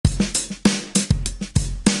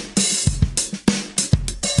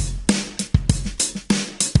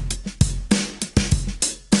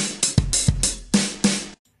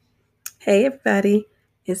Hey, everybody,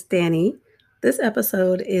 it's Danny. This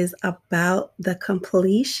episode is about the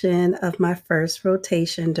completion of my first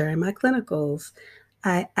rotation during my clinicals.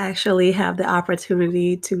 I actually have the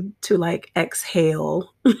opportunity to like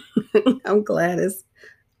exhale. I'm glad it's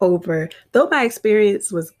over. Though my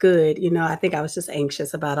experience was good, I think I was just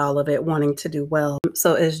anxious about all of it, wanting to do well.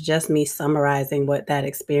 So it's just me summarizing what that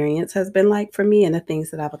experience has been like for me and the things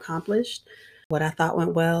that I've accomplished, what I thought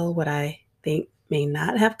went well, what I think may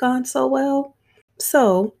not have gone so well.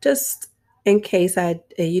 So just in case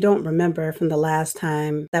you don't remember from the last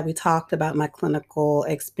time that we talked about my clinical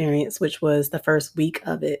experience, which was the first week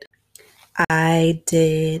of it, I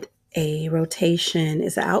did a rotation.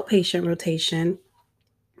 It's an outpatient rotation,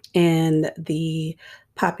 and the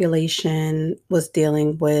population was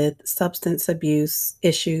dealing with substance abuse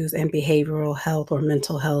issues and behavioral health or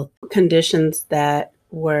mental health conditions that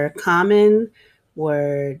were common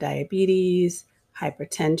were diabetes,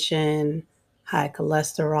 hypertension, high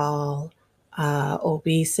cholesterol,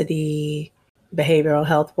 obesity, behavioral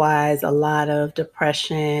health wise, a lot of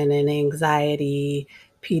depression and anxiety,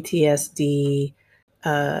 PTSD,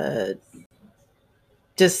 uh,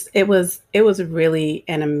 just it was really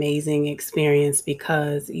an amazing experience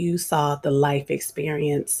because you saw the life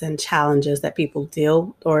experience and challenges that people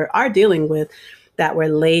deal or are dealing with that were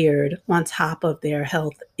layered on top of their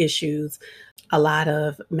health issues. A lot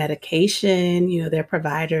of medication, their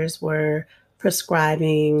providers were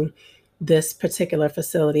prescribing. This particular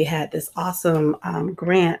facility had this awesome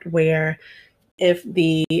grant where if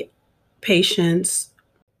the patients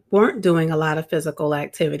weren't doing a lot of physical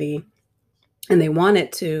activity and they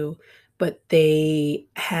wanted to, but they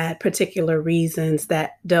had particular reasons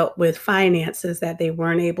that dealt with finances that they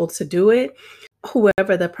weren't able to do it.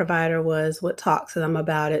 Whoever the provider was would talk to them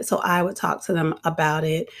about it. So I would talk to them about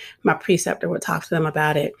it. My preceptor would talk to them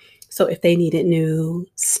about it. So if they needed new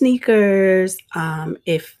sneakers,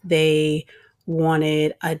 if they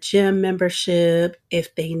wanted a gym membership,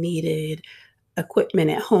 if they needed equipment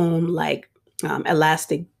at home like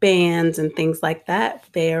elastic bands and things like that,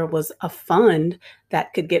 there was a fund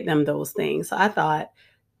that could get them those things. So I thought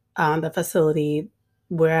the facility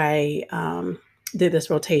where I did this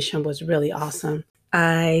rotation was really awesome.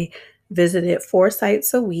 I visited 4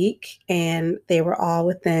 sites a week, and they were all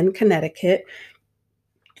within Connecticut.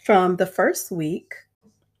 From the first week,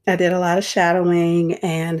 I did a lot of shadowing,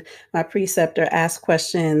 and my preceptor asked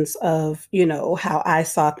questions of, how I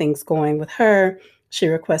saw things going with her. She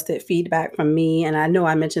requested feedback from me, and I know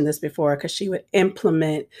I mentioned this before because she would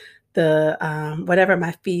implement the whatever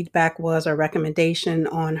my feedback was or recommendation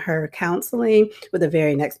on her counseling with the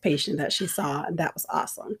very next patient that she saw, and that was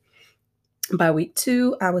awesome. By week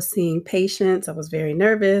 2, I was seeing patients. I was very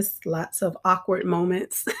nervous, lots of awkward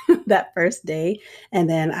moments that first day. And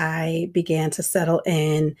then I began to settle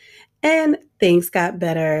in and things got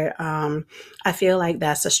better. I feel like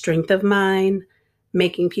that's a strength of mine,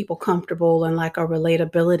 making people comfortable and like a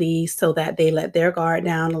relatability so that they let their guard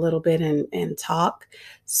down a little bit and talk.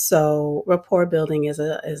 So rapport building is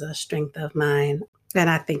a strength of mine. And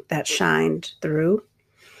I think that shined through.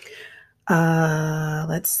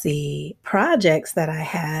 Let's see, projects that I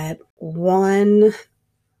had. One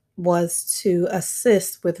was to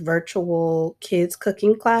assist with virtual kids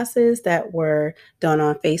cooking classes that were done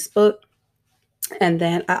on Facebook. And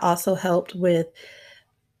then I also helped with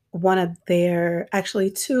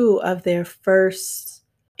actually two of their first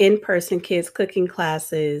in-person kids cooking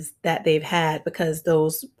classes that they've had because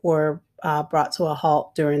those were brought to a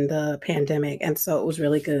halt during the pandemic. And so it was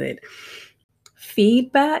really good.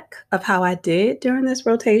 Feedback of how I did during this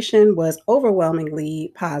rotation was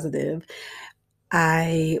overwhelmingly positive.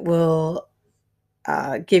 I will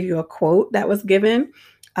give you a quote that was given.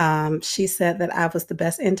 She said that I was the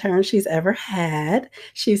best intern she's ever had.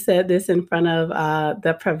 She said this in front of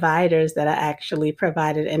the providers that I actually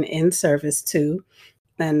provided an in-service to,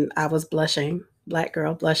 and I was blushing, Black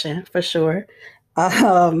girl blushing for sure.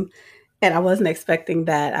 Um, and I wasn't expecting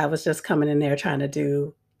that. I was just coming in there trying to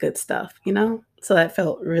do good stuff. So that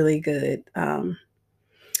felt really good.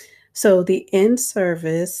 So the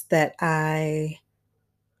in-service that I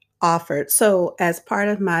offered, so as part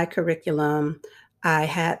of my curriculum, I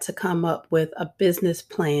had to come up with a business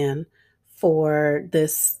plan for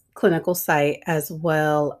this clinical site as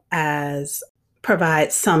well as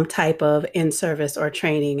provide some type of in-service or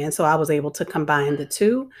training. And so I was able to combine the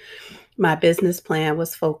two. My business plan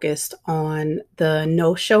was focused on the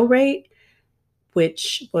no-show rate,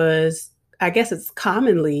 which was, I guess it's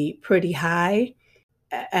commonly pretty high.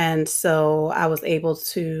 And so I was able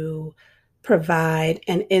to provide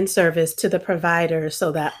an in-service to the provider.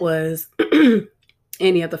 So that was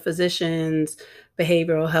any of the physicians,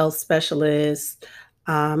 behavioral health specialists,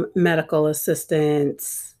 medical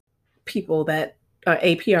assistants, people that are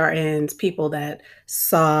APRNs, people that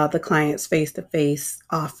saw the clients face to face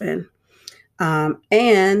often.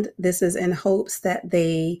 And this is in hopes that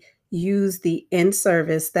they use the in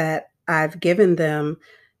service that I've given them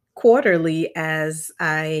quarterly as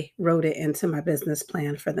I wrote it into my business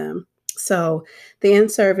plan for them. So the in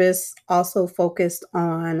service also focused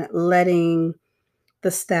on letting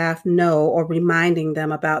the staff know or reminding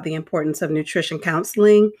them about the importance of nutrition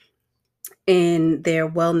counseling in their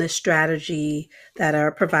wellness strategy that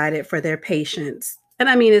are provided for their patients. And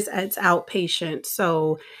I mean, it's outpatient,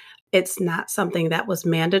 so it's not something that was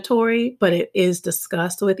mandatory, but it is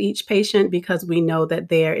discussed with each patient because we know that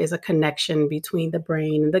there is a connection between the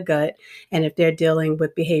brain and the gut. And if they're dealing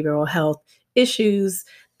with behavioral health issues,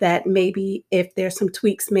 that maybe if there's some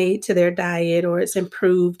tweaks made to their diet or it's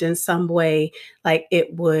improved in some way, like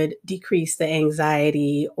it would decrease the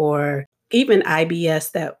anxiety or even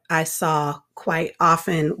IBS that I saw quite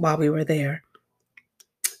often while we were there.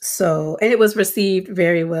 So, and it was received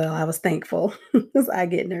very well. I was thankful because I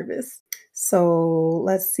get nervous. So,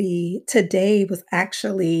 let's see. Today was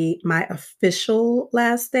actually my official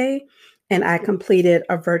last day, and I completed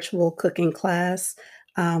a virtual cooking class.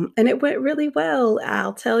 And it went really well.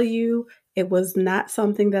 I'll tell you, it was not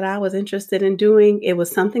something that I was interested in doing. It was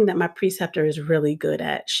something that my preceptor is really good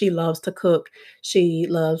at. She loves to cook, she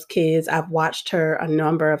loves kids. I've watched her a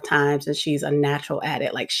number of times, and she's a natural at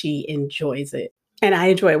it. Like, she enjoys it. And I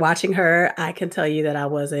enjoy watching her. I can tell you that I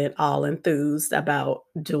wasn't all enthused about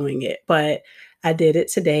doing it, but I did it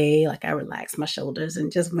today. Like, I relaxed my shoulders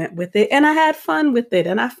and just went with it. And I had fun with it.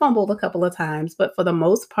 And I fumbled a couple of times, but for the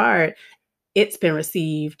most part, it's been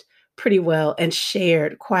received pretty well and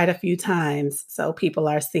shared quite a few times. So people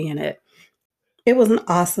are seeing it. It was an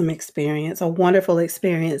awesome experience, a wonderful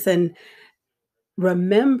experience. And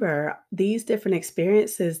remember, these different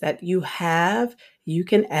experiences that you have, you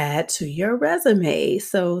can add to your resume.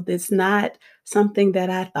 So it's not something that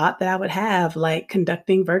I thought that I would have, like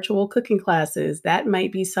conducting virtual cooking classes. That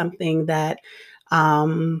might be something that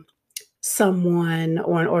um, someone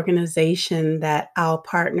or an organization that I'll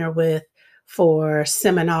partner with for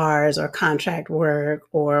seminars or contract work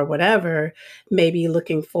or whatever, maybe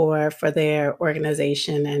looking for their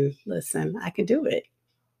organization. And listen, I can do it.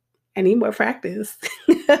 I need more practice,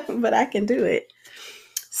 but I can do it.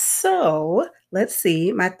 So let's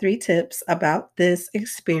see. My three tips about this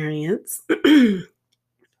experience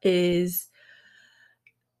is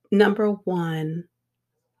number one,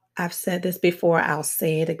 I've said this before, I'll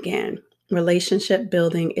say it again. Relationship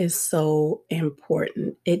building is so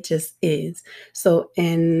important. It just is. So,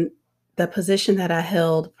 in the position that I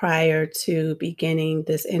held prior to beginning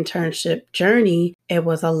this internship journey, it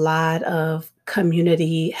was a lot of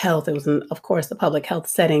community health. It was, of course, the public health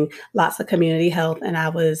setting, lots of community health. And I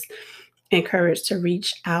was encouraged to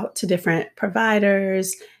reach out to different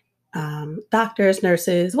providers, doctors,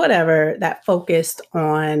 nurses, whatever, that focused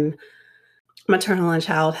on maternal and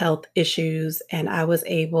child health issues. And I was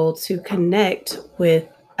able to connect with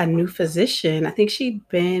a new physician. I think she'd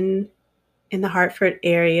been in the Hartford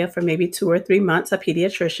area for maybe 2 or 3 months, a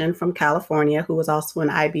pediatrician from California who was also an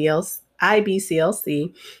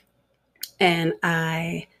IBCLC. And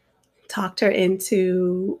I talked her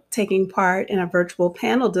into taking part in a virtual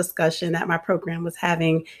panel discussion that my program was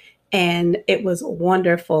having. And it was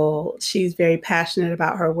wonderful. She's very passionate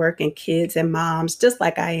about her work and kids and moms, just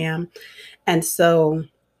like I am. And so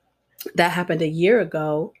that happened a year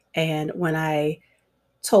ago. And when I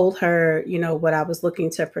told her, what I was looking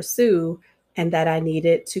to pursue and that I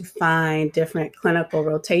needed to find different clinical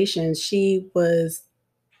rotations, it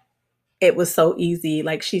was so easy.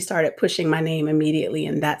 Like, she started pushing my name immediately.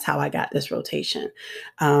 And that's how I got this rotation.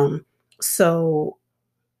 So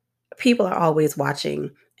people are always watching,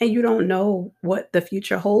 and you don't know what the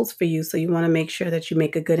future holds for you. So you want to make sure that you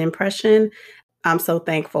make a good impression. I'm so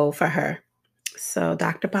thankful for her. So,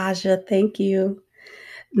 Dr. Baja, thank you.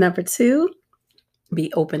 Number two,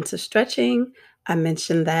 be open to stretching. I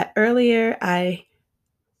mentioned that earlier. I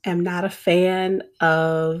am not a fan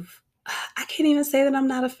of, I can't even say that I'm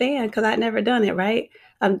not a fan because I've never done it, right?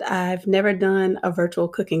 I've never done a virtual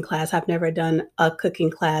cooking class. I've never done a cooking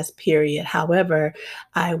class, period. However,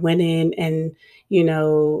 I went in and,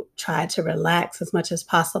 tried to relax as much as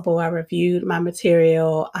possible. I reviewed my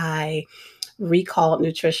material. I recalled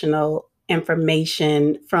nutritional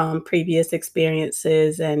information from previous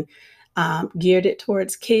experiences and geared it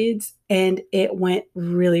towards kids. And it went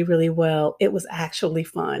really, really well. It was actually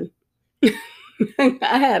fun. I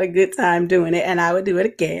had a good time doing it, and I would do it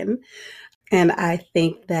again. And I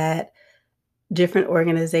think that different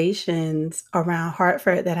organizations around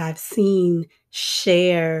Hartford that I've seen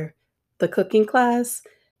share the cooking class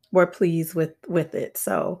were pleased with it.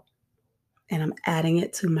 So, and I'm adding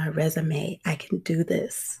it to my resume. I can do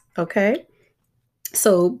this. Okay.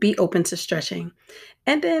 So be open to stretching.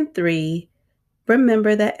 And then 3,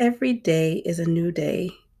 remember that every day is a new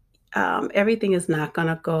day. Everything is not going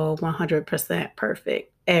to go 100%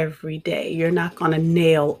 perfect every day. You're not going to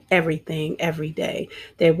nail everything every day.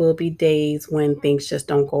 There will be days when things just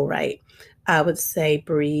don't go right. I would say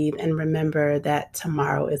breathe and remember that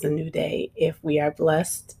tomorrow is a new day. If we are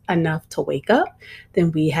blessed enough to wake up,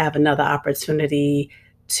 then we have another opportunity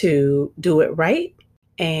to do it right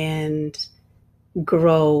and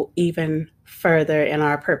grow even further in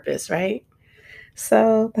our purpose, right?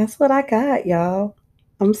 So that's what I got, y'all.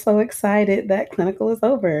 I'm so excited that clinical is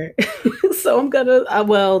over. So I'm gonna,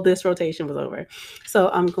 well, this rotation was over. So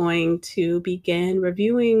I'm going to begin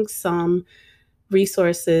reviewing some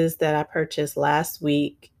resources that I purchased last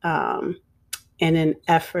week in an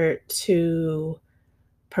effort to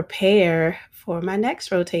prepare for my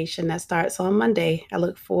next rotation that starts on Monday. I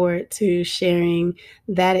look forward to sharing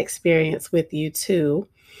that experience with you too.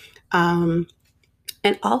 Um,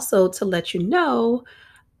 and also to let you know,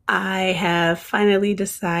 I have finally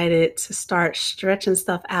decided to start stretching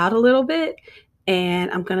stuff out a little bit.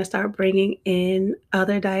 And I'm going to start bringing in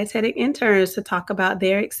other dietetic interns to talk about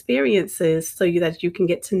their experiences so that you can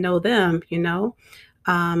get to know them, you know.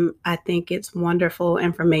 I think it's wonderful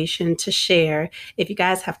information to share. If you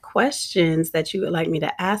guys have questions that you would like me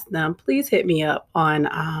to ask them, please hit me up on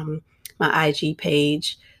my IG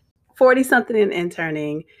page, 40 something in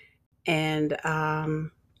interning. And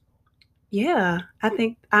yeah, I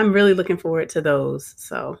think I'm really looking forward to those.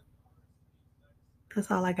 So that's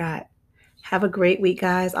all I got. Have a great week,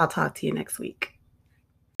 guys. I'll talk to you next week.